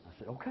 I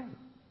said, okay,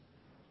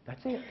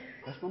 that's it.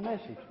 That's my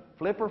message.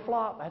 Flip or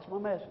flop, that's my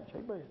message.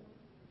 Amen.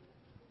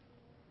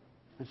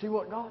 And see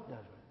what God does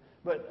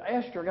with it. But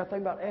Esther, I got to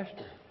think about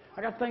Esther.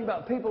 I got to think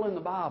about people in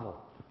the Bible.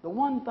 The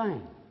one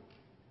thing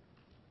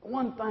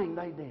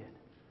they did.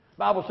 The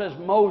Bible says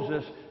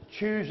Moses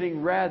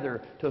choosing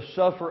rather to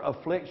suffer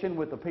affliction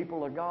with the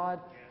people of God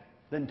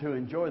than to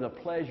enjoy the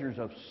pleasures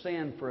of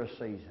sin for a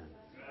season.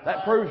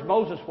 That proves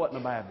Moses wasn't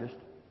a Baptist.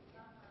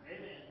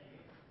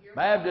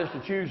 Baptists to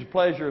choose the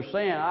pleasure of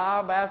sin.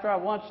 After I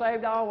once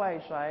saved,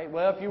 always saved.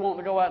 Well, if you want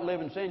to go out and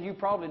live in sin, you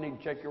probably need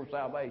to check your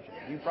salvation.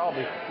 You're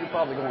probably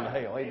going to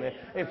hell. Amen.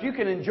 If you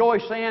can enjoy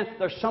sin,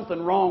 there's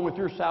something wrong with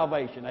your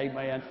salvation.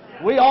 Amen.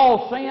 We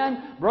all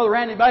sin. Brother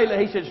Randy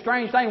Bailey, he said,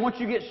 strange thing, once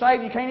you get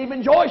saved, you can't even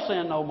enjoy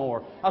sin no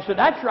more. I said,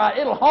 that's right.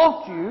 It'll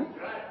haunt you.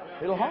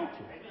 It'll haunt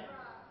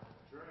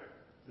you.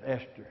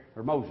 Esther,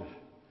 or Moses,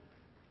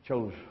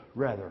 chose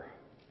rather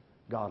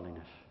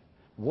godliness.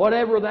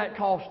 Whatever that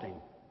cost him.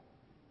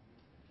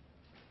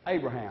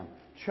 Abraham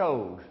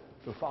chose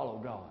to follow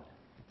God.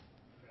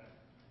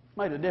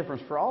 Made a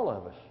difference for all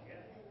of us.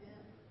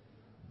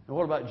 And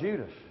what about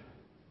Judas?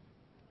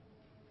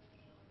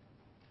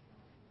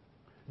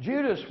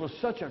 Judas was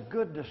such a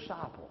good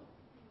disciple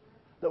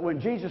that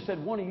when Jesus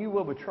said, one of you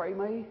will betray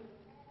me,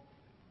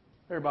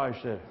 everybody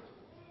said,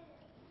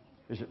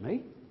 is it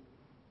me?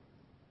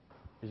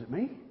 Is it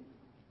me?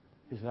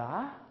 Is it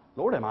I?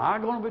 Lord, am I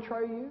going to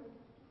betray you?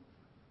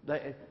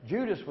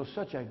 Judas was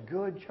such a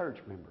good church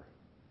member.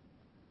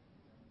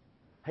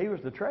 He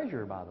was the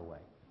treasurer, by the way.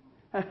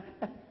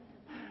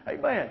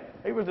 Amen.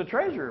 He was the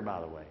treasurer,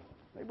 by the way.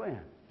 Amen.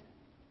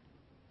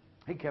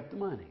 He kept the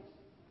money.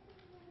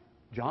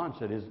 John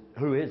said,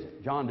 who is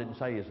it? John didn't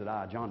say, is it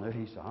I? John knew.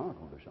 He said, I'm not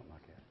going to do something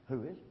like that.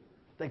 Who is it?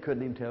 They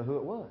couldn't even tell who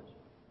it was.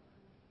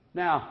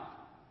 Now,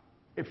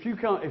 if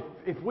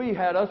we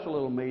had us a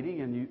little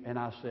meeting and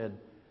I said,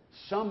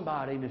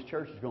 somebody in this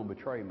church is going to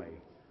betray me,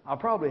 I'll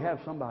probably have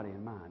somebody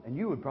in mind. And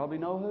you would probably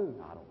know who.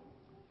 I don't.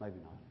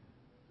 Maybe not.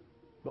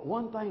 But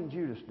one thing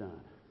Judas done.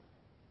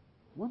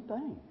 One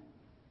thing.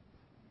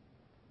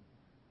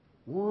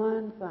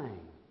 One thing.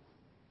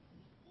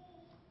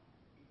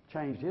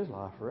 Changed his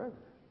life forever.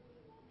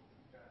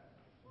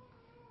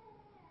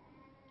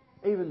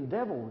 Even the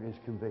devil is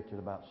convicted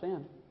about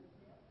sin.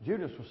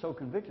 Judas was so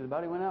convicted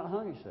about it, he went out and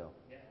hung himself.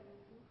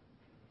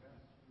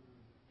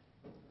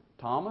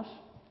 Thomas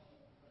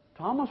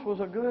was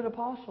a good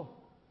apostle.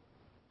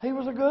 He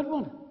was a good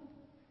one.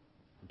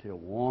 Until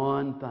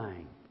one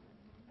thing.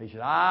 He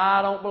said,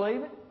 I don't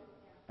believe it.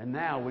 And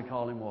now we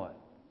call him what?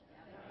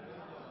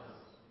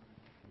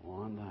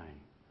 One thing.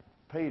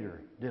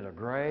 Peter did a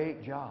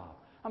great job.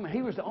 I mean,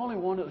 he was the only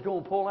one that was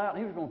going to pull out and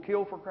he was going to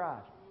kill for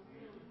Christ.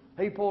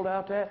 He pulled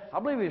out that. I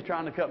believe he was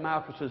trying to cut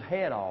Malchus's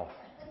head off.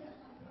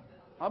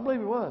 I believe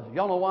he was.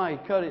 Y'all know why he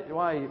cut it,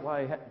 why he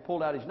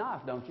pulled out his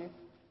knife, don't you?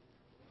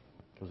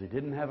 Because he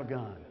didn't have a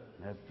gun.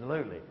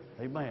 Absolutely.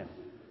 Amen.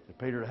 If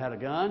Peter had a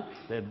gun,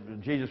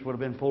 Jesus would have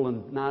been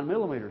pulling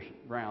 9mm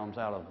rounds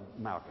out of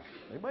Malchus.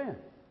 Amen.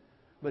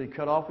 But he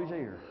cut off his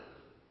ear.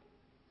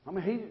 I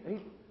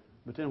mean,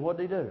 but then what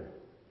did he do?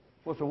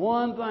 What's the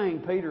one thing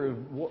Peter is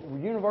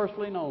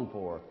universally known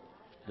for?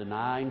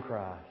 Denying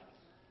Christ.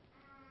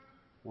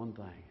 One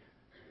thing.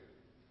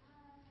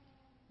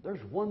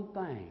 There's one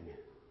thing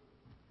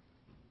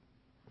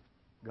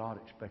God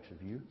expects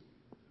of you.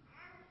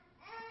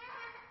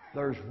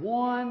 There's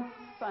one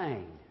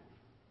thing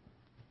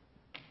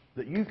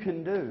that you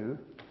can do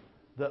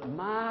that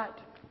might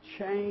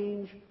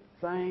change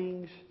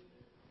things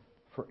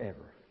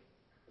forever.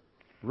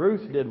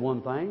 Ruth did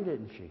one thing,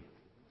 didn't she?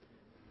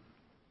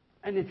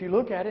 And if you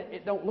look at it,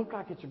 it don't look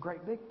like it's a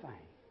great big thing.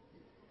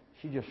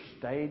 She just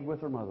stayed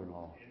with her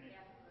mother-in-law.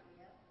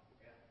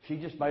 She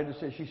just made a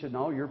decision. She said,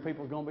 no, your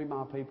people's going to be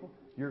my people.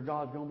 Your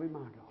God's going to be my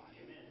God.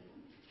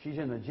 She's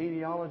in the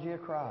genealogy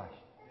of Christ.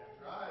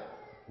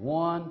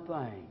 One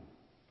thing.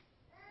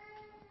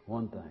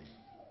 One thing.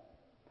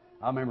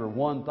 I remember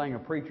one thing a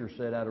preacher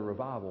said at a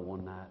revival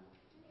one night.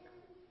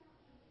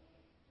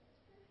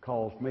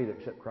 Calls me to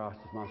accept Christ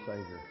as my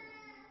Savior.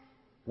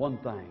 One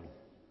thing.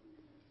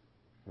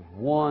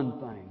 One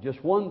thing.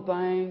 Just one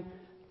thing.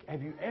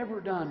 Have you ever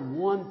done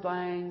one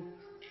thing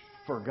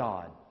for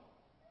God?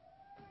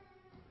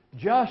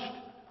 Just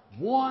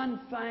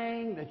one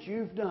thing that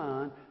you've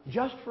done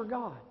just for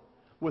God.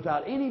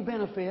 Without any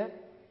benefit.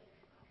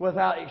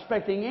 Without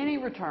expecting any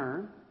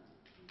return.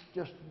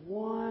 Just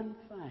one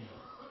thing.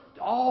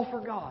 All for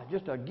God.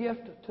 Just a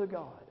gift to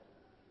God.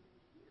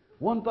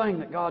 One thing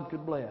that God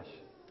could bless.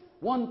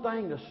 One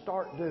thing to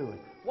start doing.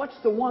 What's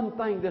the one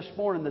thing this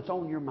morning that's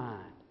on your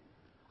mind?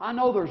 I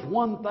know there's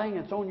one thing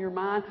that's on your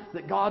mind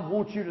that God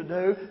wants you to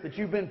do that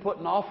you've been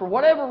putting off for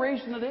whatever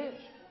reason it is.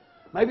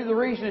 Maybe the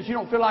reason is you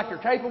don't feel like you're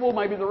capable.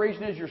 Maybe the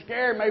reason is you're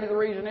scared. Maybe the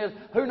reason is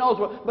who knows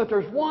what. But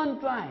there's one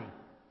thing.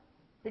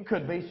 It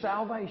could be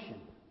salvation.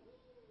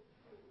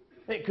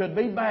 It could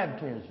be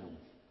baptism.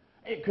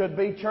 It could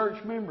be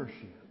church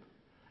membership.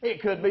 It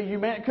could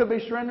be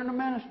surrendering to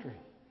ministry.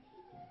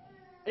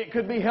 It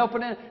could be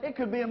helping in. It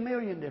could be a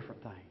million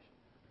different things.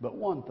 But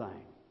one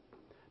thing.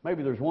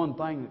 Maybe there's one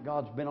thing that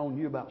God's been on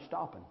you about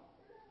stopping.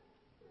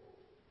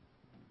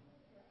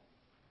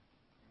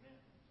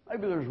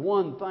 Maybe there's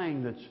one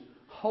thing that's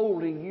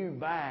holding you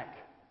back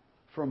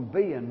from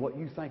being what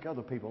you think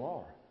other people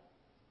are.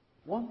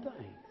 One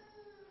thing.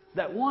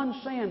 That one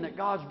sin that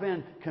God's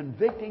been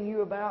convicting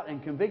you about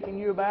and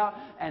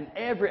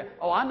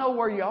I know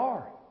where you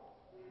are.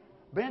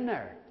 Been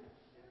there.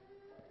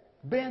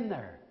 Been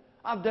there.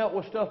 I've dealt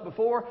with stuff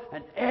before,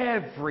 and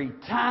every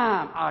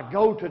time I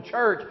go to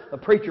church, the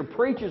preacher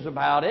preaches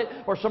about it,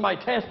 or somebody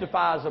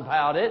testifies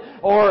about it,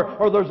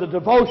 or there's a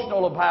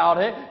devotional about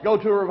it, go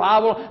to a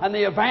revival, and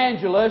the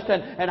evangelist,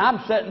 and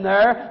I'm sitting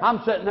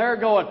there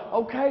going,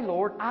 okay,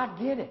 Lord, I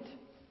get it.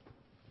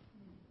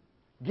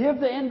 Give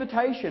the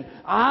invitation.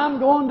 I'm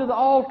going to the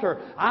altar.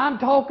 I'm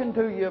talking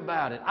to you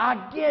about it.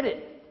 I get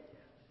it.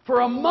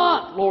 For a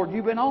month, Lord,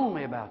 you've been on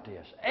me about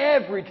this.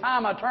 Every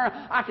time I turn,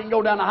 I can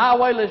go down the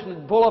highway,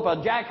 pull up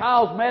a Jack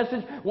Hyles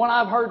message, one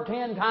I've heard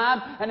 10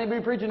 times, and he'd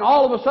be preaching.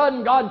 All of a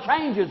sudden, God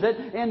changes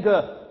it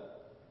into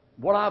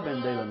what I've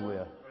been dealing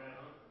with.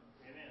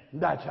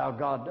 That's how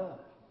God does.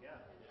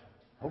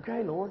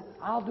 Okay, Lord,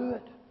 I'll do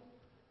it.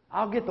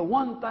 I'll get the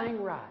one thing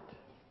right.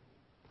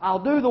 I'll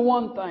do the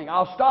one thing.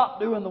 I'll stop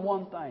doing the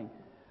one thing.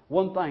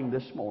 One thing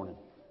this morning.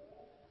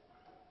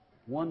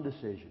 One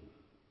decision.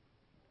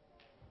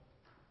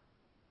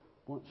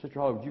 Sister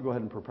Holly, would you go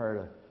ahead and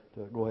prepare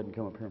to go ahead and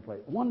come up here and play?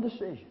 One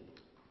decision.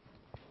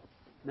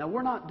 Now,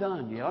 we're not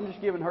done yet. I'm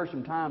just giving her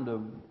some time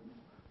to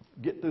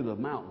get through the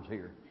mountains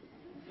here.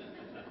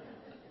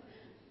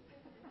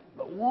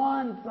 But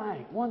one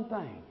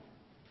thing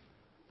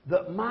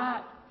that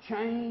might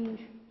change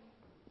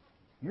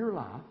your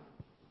life,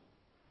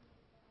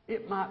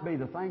 it might be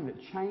the thing that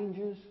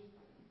changes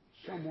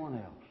someone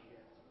else.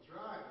 That's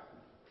right.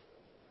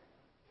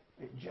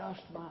 It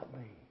just might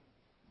be.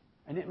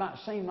 And it might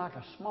seem like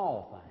a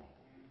small thing.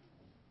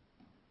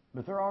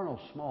 But there are no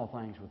small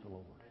things with the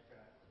Lord.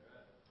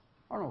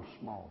 There are no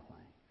small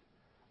things.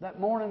 That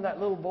morning, that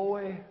little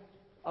boy,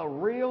 a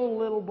real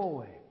little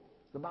boy,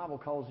 the Bible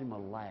calls him a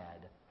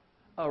lad.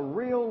 A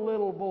real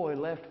little boy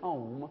left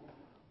home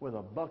with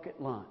a bucket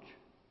lunch.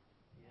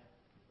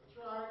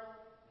 That's right.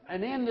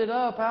 And ended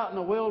up out in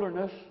the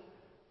wilderness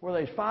where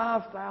there's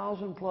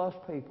 5,000 plus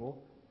people.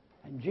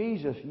 And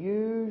Jesus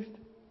used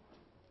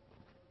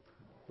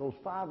those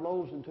 5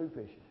 loaves and 2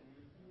 fishes.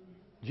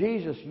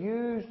 Jesus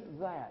used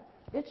that.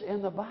 It's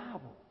in the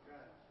Bible.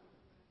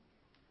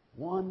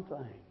 One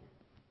thing.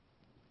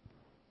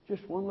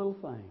 Just one little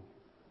thing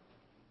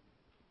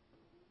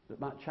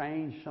that might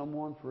change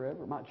someone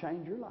forever. It might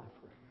change your life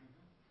forever.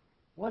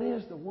 What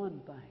is the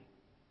one thing?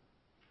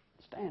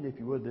 Stand if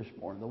you would this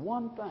morning. The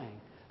one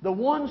thing. The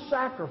one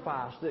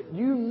sacrifice that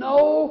you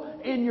know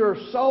in your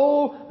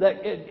soul that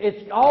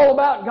it's all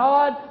about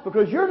God,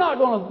 because you're not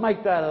going to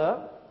make that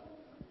up.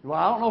 Well,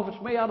 I don't know if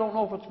it's me. I don't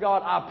know if it's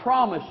God. I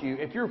promise you,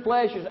 if your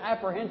flesh is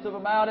apprehensive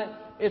about it,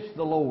 it's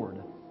the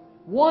Lord.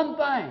 One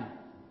thing.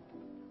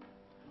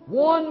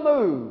 One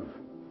move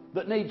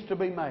that needs to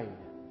be made.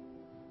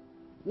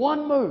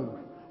 One move.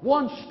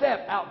 One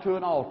step out to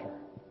an altar.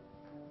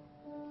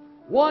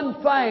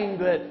 One thing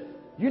that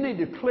you need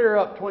to clear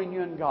up between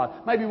you and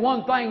God. Maybe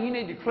one thing you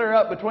need to clear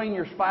up between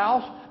your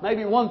spouse.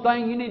 Maybe one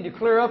thing you need to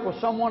clear up with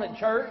someone at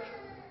church.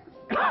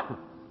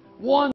 One